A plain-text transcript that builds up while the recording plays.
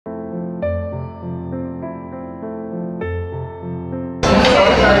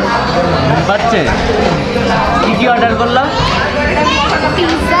পাচ্ছে। কি কি অর্ডার করলাম?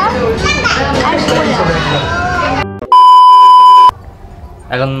 পিৎজা আর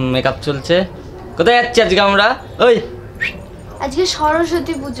এখন মেকআপ চলছে। কোথায় যাচ্ছি আজকে আমরা? ওই আজকে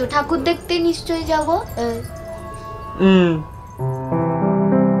সরস্বতী পুজো, ঠাকুর দেখতে নিশ্চয়ই যাব।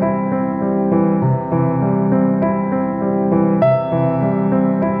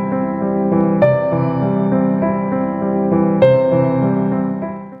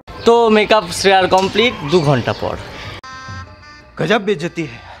 তো মেকআপ শ্রেয়ার কমপ্লিট 2 ঘন্টা পর। गजब बेइज्जती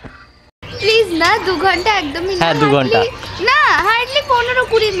है। প্লিজ না, 2 ঘন্টা একদমই না। হ্যাঁ 2 ঘন্টা না, হার্ডলি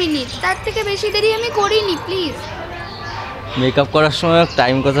 15-20 মিনিট, তার থেকে বেশি দেরি আমি করিনি। প্লিজ। মেকআপ করার সময়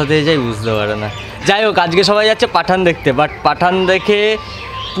টাইম কোথা থেকে যাই বুঝতে পারে না। যাই হোক, আজকে সবাই যাচ্ছে পাঠান দেখতে, বাট পাঠান দেখে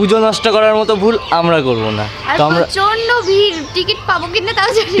পুজো নষ্ট করার মতো ভুল আমরা করব না। তো আমরা প্রচন্ড ভিড়, টিকিট পাবো কিনা তাও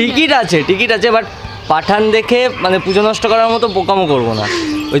জানি না। টিকিট আছে বাট পাঠান দেখে মানে পুজো নষ্ট করার মতো বোকামো করবো না।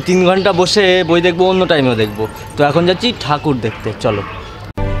 ওই 3 ঘন্টা বসে বই দেখবো, অন্য টাইমেও দেখবো। তো এখন যাচ্ছি ঠাকুর দেখতে, চলো।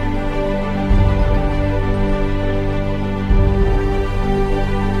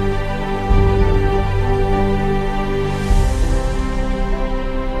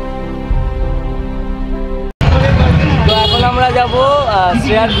 তো এখন আমরা যাবো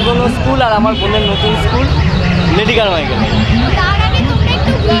শ্রেয়ার পুরনো স্কুল আর আমার বোনের নতুন স্কুল, লেডি কারমাইকেলে। তার আগে তোমরা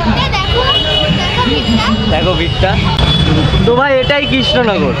একটু ভিড়টা দেখো, ভিড়টা দেখো ভিড়টা। তো ভাই এটাই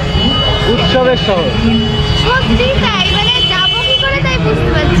কৃষ্ণনগর, উৎসবের শহর। সত্যি তাই, মানে যাবো কি করে তাই বুঝতে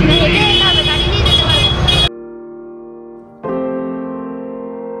পারছি না। হেঁটে যেতে হবে, গাড়ি নিয়ে যেতে পারবো।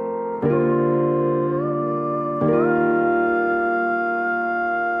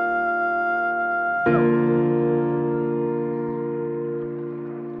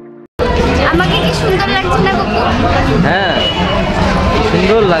 আমাকে কি সুন্দর লাগছে না বাবু? হ্যাঁ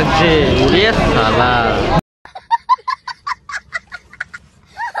সুন্দর লাগছে। ওরে শালা,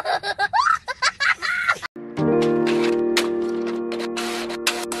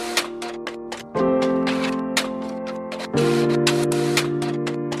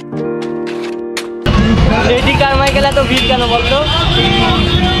 লেডি কারমাইকেল এত ভিড় কেন বলতো?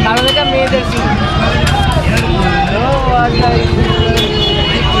 কারণ এটা মেয়েদের স্কুল।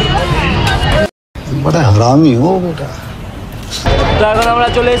 बड़ा हरामी हो बेटा। তো এখন আমরা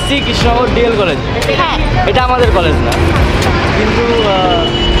চলে এসেছি কৃষ্ণনগর ডিএল কলেজ। হ্যাঁ, এটা আমাদের কলেজ না, কিন্তু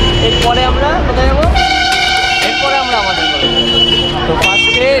এরপরে আমরা কোথায় যাবো? এরপরে আমরা আমাদের কলেজ। তো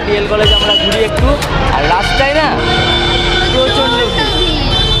ফার্স্টে ডিএল কলেজ আমরা ঘুরি একটু। আর রাস্তায় না প্রচণ্ড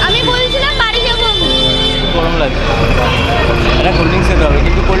আমি বলছিলাম বাড়ি যাবো আমি। গরম লাগছে। এটা কোল্ড ড্রিঙ্কস খেতে হবে,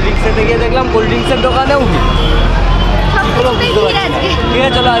 কিন্তু কোল্ড ড্রিঙ্কস খেতে গিয়ে দেখলাম কোল্ড ড্রিঙ্কসের দোকানেও ভিড়। পুরো বুঝতে পারছি না। ঠিক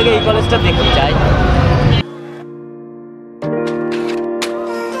আছে চলো আগে এই কলেজটা দেখি যাই।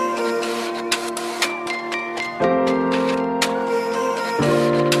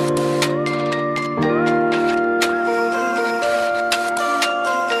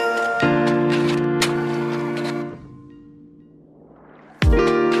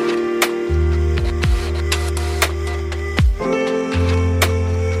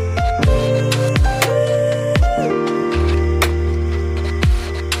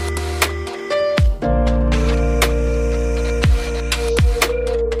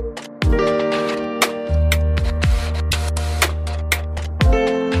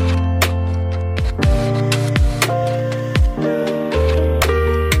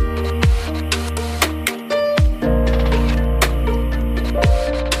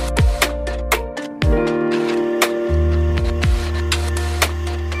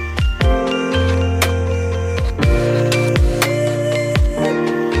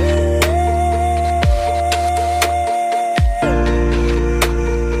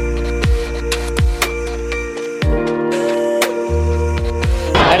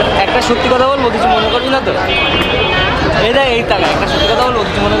 সত্যি কথা বলবো, কিছু মনে করবি না তো? এই দেখ এই টাকা, একটা সত্যি কথা বলবো,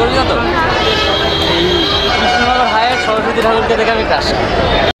 কিছু মনে করবি না তো? এই কৃষ্ণনগর হায়ার সরস্বতী ঠাকুরকে দেখে আমি ক্রাশ।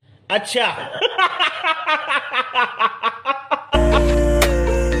 अच्छा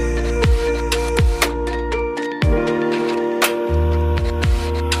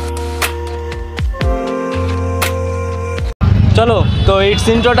চলো তো ইটস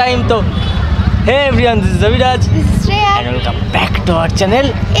ইন্ট্রো টাইম। তো হে everyone, this is রবিরাজ and welcome back to our channel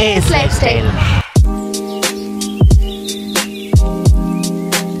Ace Lifestyle.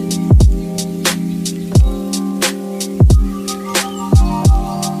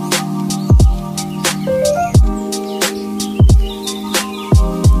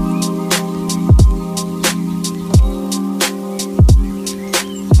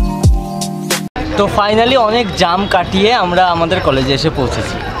 তো ফাইনালি অনেক জাম কাটিয়ে আমরা আমাদের কলেজে এসে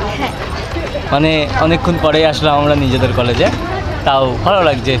পৌঁছেছি। মানে অনেকক্ষণ পরেই আসলাম আমরা নিজেদের কলেজে। তাও ভালো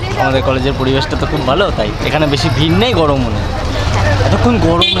লাগছে। আমাদের কলেজের পরিবেশটা তো খুব ভালো, তাই এখানে বেশি ভিড় নেই, গরম মনে হয়। এতক্ষণ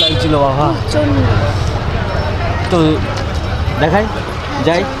গরম লাগছিল বাবা। তো দেখাই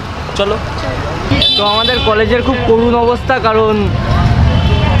যাই, চলো। তো আমাদের কলেজের খুব করুণ অবস্থা, কারণ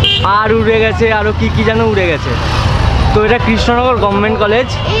আর উড়ে গেছে, আরও কি যেন উড়ে গেছে। তো এটা কৃষ্ণনগর গভর্নমেন্ট কলেজ,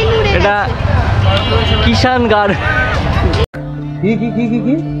 এটা কিষানগড়। কি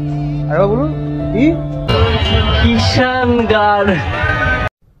আরে বলুন, কি কিষানগড়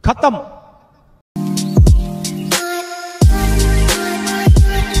खत्म।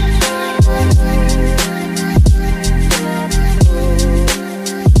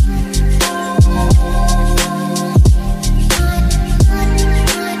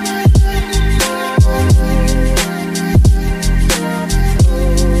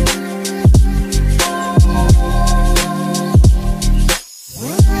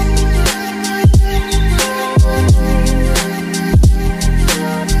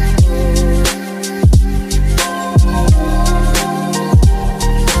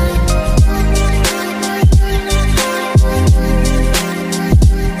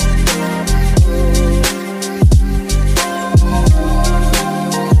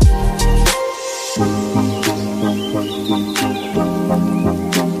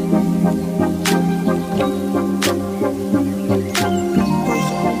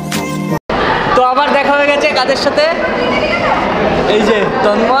 তো আবার দেখা হয়ে গেছে কাদের সাথে, এই যে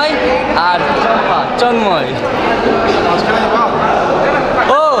তন্ময় আর চন্ময়।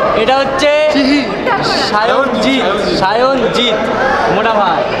 ও এটা হচ্ছে সায়নজিৎ মোটা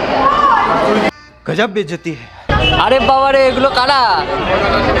ভাই। गजब बेइज्जती है। আরে বাবা রে, এগুলো কারা?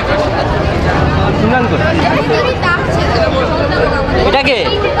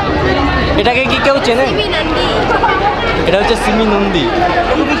 এটাকে কি কেউ চেনে? এটা হচ্ছে সিমি নন্দী,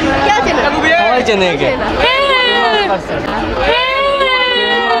 সবাই চেনে একে।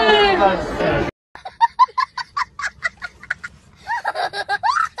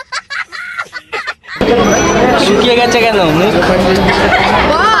 শুকিয়ে গেছে কেন মুখ?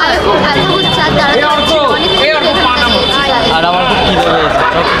 আর আমার খুব খিদে পেয়েছে,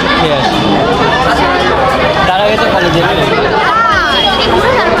 সব কিছু খেয়ে আসি। তার আগে তো কলেজে যাবে।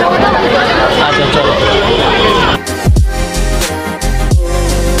 আচ্ছা চলো।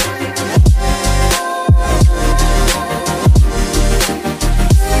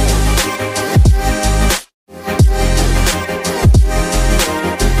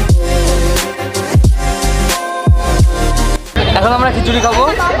 এখন আমরা খিচুড়ি খাবো,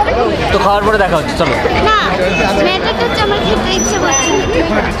 তো খাওয়ার পরে দেখা হচ্ছে, চলো।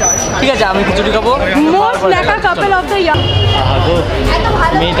 ঠিক আছে, আমি খিচুড়ি খাবো।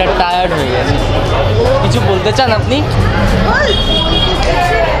 মেয়েটা টায়ার্ড হয়ে গেছে। কিছু বলতে চান আপনি?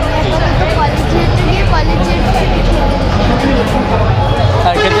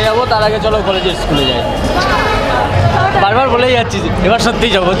 হ্যাঁ, খেতে যাবো, তার আগে চলো কলেজের স্কুলে যাই। বারবার বলেই যাচ্ছি, এবার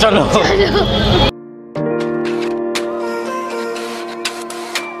সত্যিই যাবো, চলো।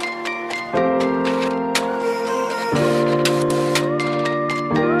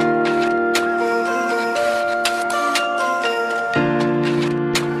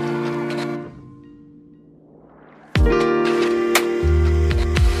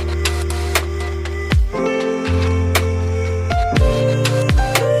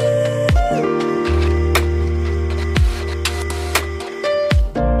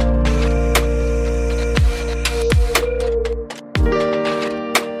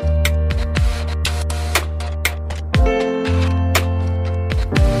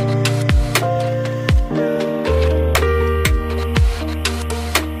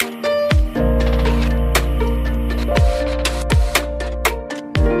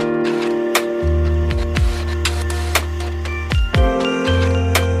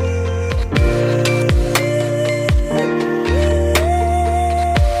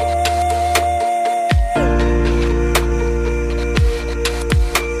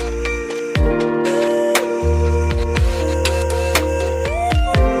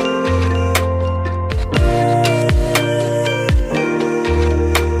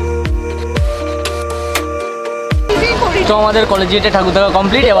 তো আমাদের কলেজে ঠাকুর দেখা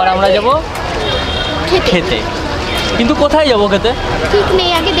কমপ্লিট, এবার আমরা যাব খেতে। কিন্তু কোথায় যাবো খেতে ঠিক নেই,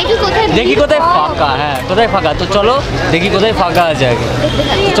 আগে দেখি কোথায় ফাঁকা। হ্যাঁ, কোথায় ফাঁকা, তো চলো দেখি কোথায় ফাঁকা আছে আগে।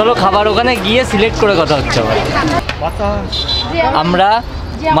 চলো খাবার ওখানে গিয়ে সিলেক্ট করে কথা হচ্ছে আবার। আমরা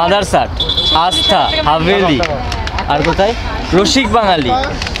মাদারসাট, আস্থা, হাভেলি, আর কোথায় রসিক বাঙালি,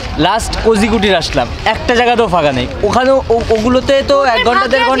 লাস্ট কোজিকুটির আসলাম। একটা জায়গাতেও ফাঁকা নেই। ওখানেও ওগুলোতে তো 1 ঘন্টা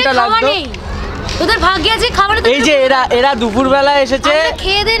 1.5 ঘন্টা লাগতো। তোদের ভাগ্যে আছে খাবার। এই যে এরা দুপুরবেলা এসেছে,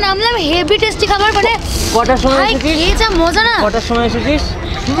 খেয়ে দিয়ে নামলাম, হেভি টেস্টি খাবার। মানে কটার সময় এসেছিস? খেয়ে যা মজা না। কটার সময় এসেছিস?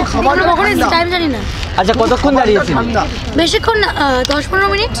 কখন টাইম জানি না। আচ্ছা কতক্ষণ দাঁড়িয়েছিস? বেশিক্ষণ না, 10-15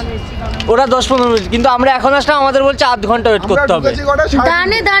 মিনিট। ওরা 10-15 মিনিট, কিন্তু আমরা এখন আসলাম, আমাদের বলছে আধ ঘন্টা ওয়েট করতে হবে।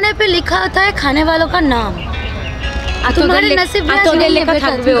 दाने दाने पे लिखा होता है खाने वालों का नाम। तुम्हारे नसीब में তোদের লেখা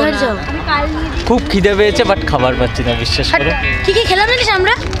থাকবে, ঘর যাও। খুব খিদে পেয়েছে, বাট খাবার পাচ্ছি না, বিশ্বাস করো। কি কি খেলাম জানিস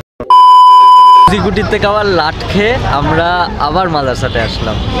আমরা? গুটির থেকে আবার লাট খেয়ে আমরা আবার মাদ্রাসাতে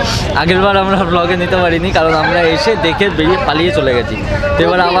আসলাম। আগেরবার আমরা ব্লগে নিতে পারিনি, কারণ আমরা এসে দেখে বেরিয়ে পালিয়ে চলে গেছি।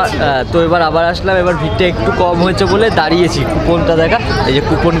 তো এবার আবার আসলাম। এবার ভিড়টা একটু কম হয়েছে বলে দাঁড়িয়েছি, কুপনটা দেখা, এই যে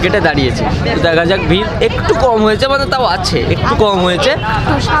কুপন কেটে দাঁড়িয়েছি। তো দেখা যাক, ভিড় একটু কম হয়েছে, মানে তাও আছে, একটু কম হয়েছে।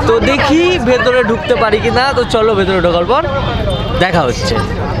 তো দেখি ভেতরে ঢুকতে পারি কি না। তো চলো ভেতরে ঢোকার পর দেখা হচ্ছে।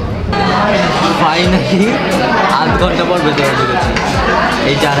 ফাইনালি আধ ঘন্টা পর ভেতরে ঢুকেছি।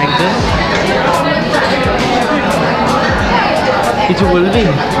 এই যে আরেকজন, কিছু বলবি?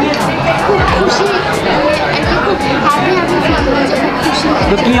 খুশি, খুব হ্যাপি ফিল হচ্ছে, খুশি।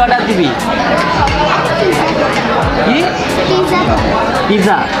 তো কি অর্ডার দিবি? কি?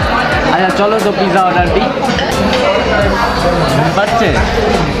 পিৎজা। আচ্ছা চলো তো পিৎজা অর্ডার দিই। পাচ্ছে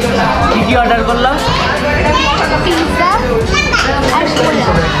কি অর্ডার করলাম? পিৎজা আর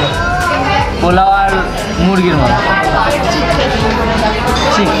পোলাও আর মুরগির মাংস,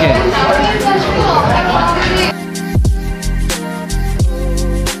 চিকেন।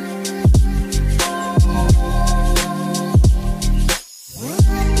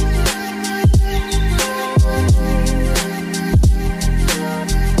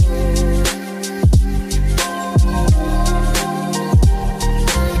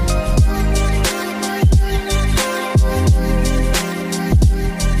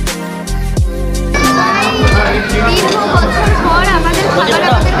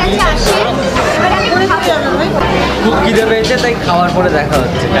 খুব খিদে পেয়েছে, তাই খাওয়ার পরে দেখা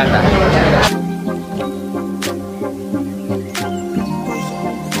হচ্ছে। টাটা।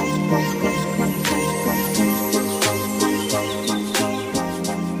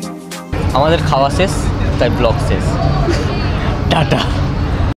 আমাদের খাওয়া শেষ, তাই ব্লগ শেষ। টাটা।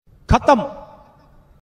 खत्म।